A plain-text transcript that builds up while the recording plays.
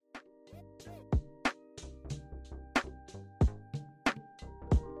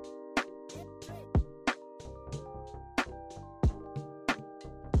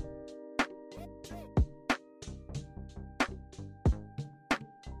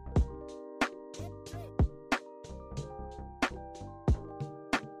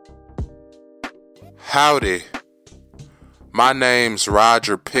Howdy, my name's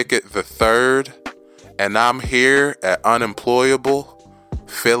Roger Pickett III, and I'm here at Unemployable,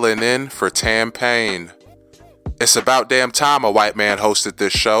 filling in for Tam Payne. It's about damn time a white man hosted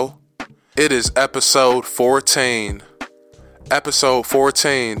this show. It is episode 14. Episode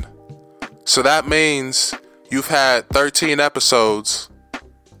 14. So that means you've had 13 episodes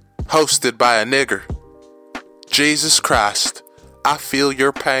hosted by a nigger. Jesus Christ, I feel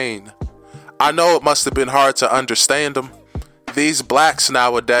your pain. I know it must have been hard to understand them. These blacks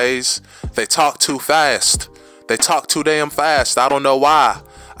nowadays, they talk too fast. They talk too damn fast. I don't know why.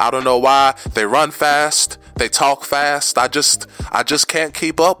 They run fast. They talk fast. I just can't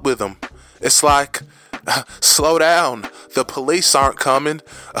keep up with them. It's like, slow down. The police aren't coming.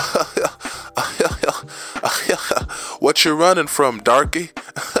 What you running from, darky?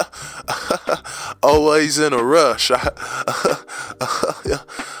 Always in a rush.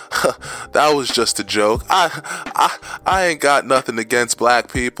 That was just a joke. I ain't got nothing against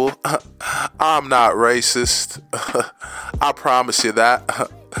black people. I'm not racist. I promise you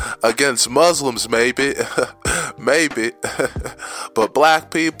that. Against Muslims, maybe. Maybe. But black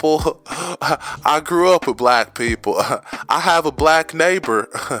people, I grew up with black people. I have a black neighbor.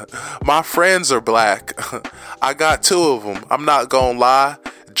 My friends are black. I got two of them. I'm not gonna lie.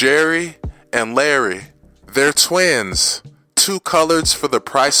 Jerry and Larry. They're twins. Two coloreds for the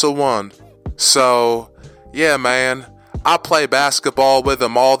price of one. So, yeah, man. I play basketball with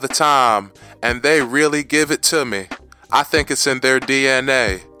them all the time, and they really give it to me. I think it's in their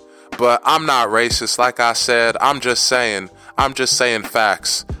DNA. But I'm not racist, like I said. I'm just saying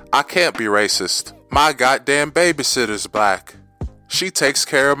facts. I can't be racist. My goddamn babysitter's black. She takes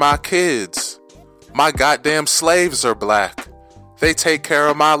care of my kids. My goddamn slaves are black. They take care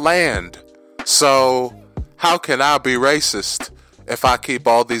of my land. So, how can I be racist if I keep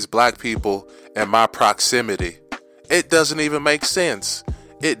all these black people in my proximity? It doesn't even make sense.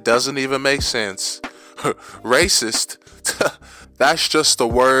 It doesn't even make sense. Racist? That's just a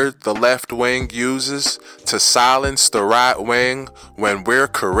word the left wing uses to silence the right wing when we're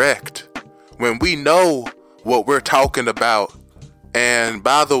correct. When we know what we're talking about. And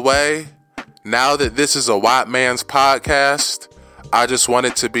by the way, now that this is a white man's podcast, I just want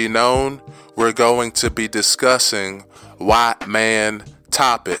it to be known we're going to be discussing white man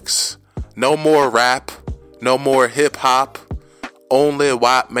topics. No more rap, no more hip hop, only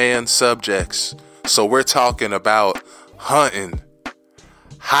white man subjects. So we're talking about hunting,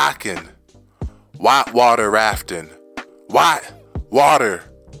 hiking, whitewater rafting, white water.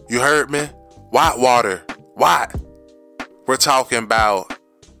 You heard me? White water. White. We're talking about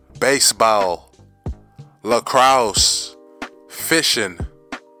baseball, lacrosse, fishing,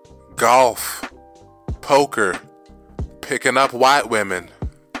 golf, poker, picking up white women.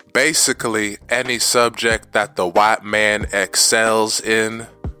 Basically, any subject that the white man excels in.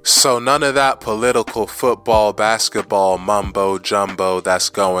 So none of that political football, basketball, mumbo jumbo that's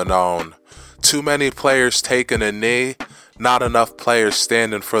going on. Too many players taking a knee, not enough players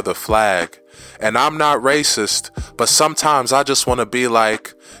standing for the flag. And I'm not racist, but sometimes I just want to be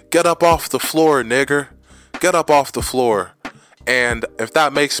like, get up off the floor, nigger. Get up off the floor. And if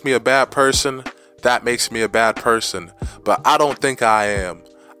that makes me a bad person, that makes me a bad person. But I don't think I am.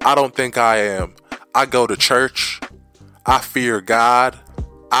 I go to church. I fear God.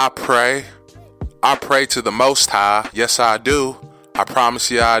 I pray. I pray to the Most High. Yes, I do. I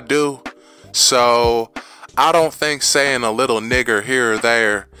promise you I do. So, I don't think saying a little nigger here or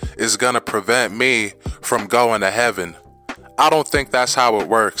there is gonna prevent me from going to heaven. I don't think that's how it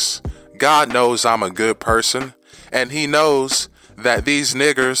works. God knows I'm a good person, and He knows that these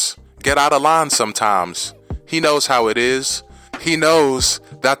niggers get out of line sometimes. He knows how it is. He knows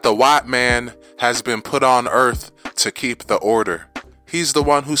that the white man has been put on earth to keep the order. He's the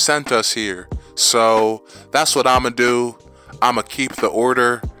one who sent us here. So that's what I'm going to do. I'm going to keep the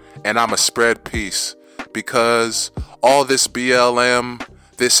order and I'm going to spread peace. Because all this BLM,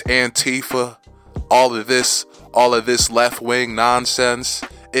 this Antifa, all of this left-wing nonsense,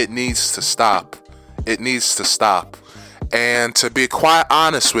 it needs to stop. It needs to stop. And to be quite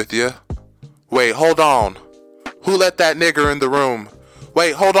honest with you, wait, hold on. Who let that nigger in the room?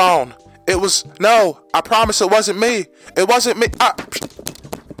 Wait, hold on. No, I promise it wasn't me. It wasn't me.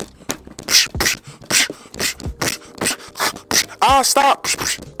 Stop.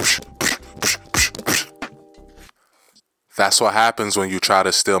 That's what happens when you try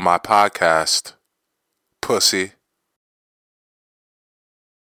to steal my podcast, pussy.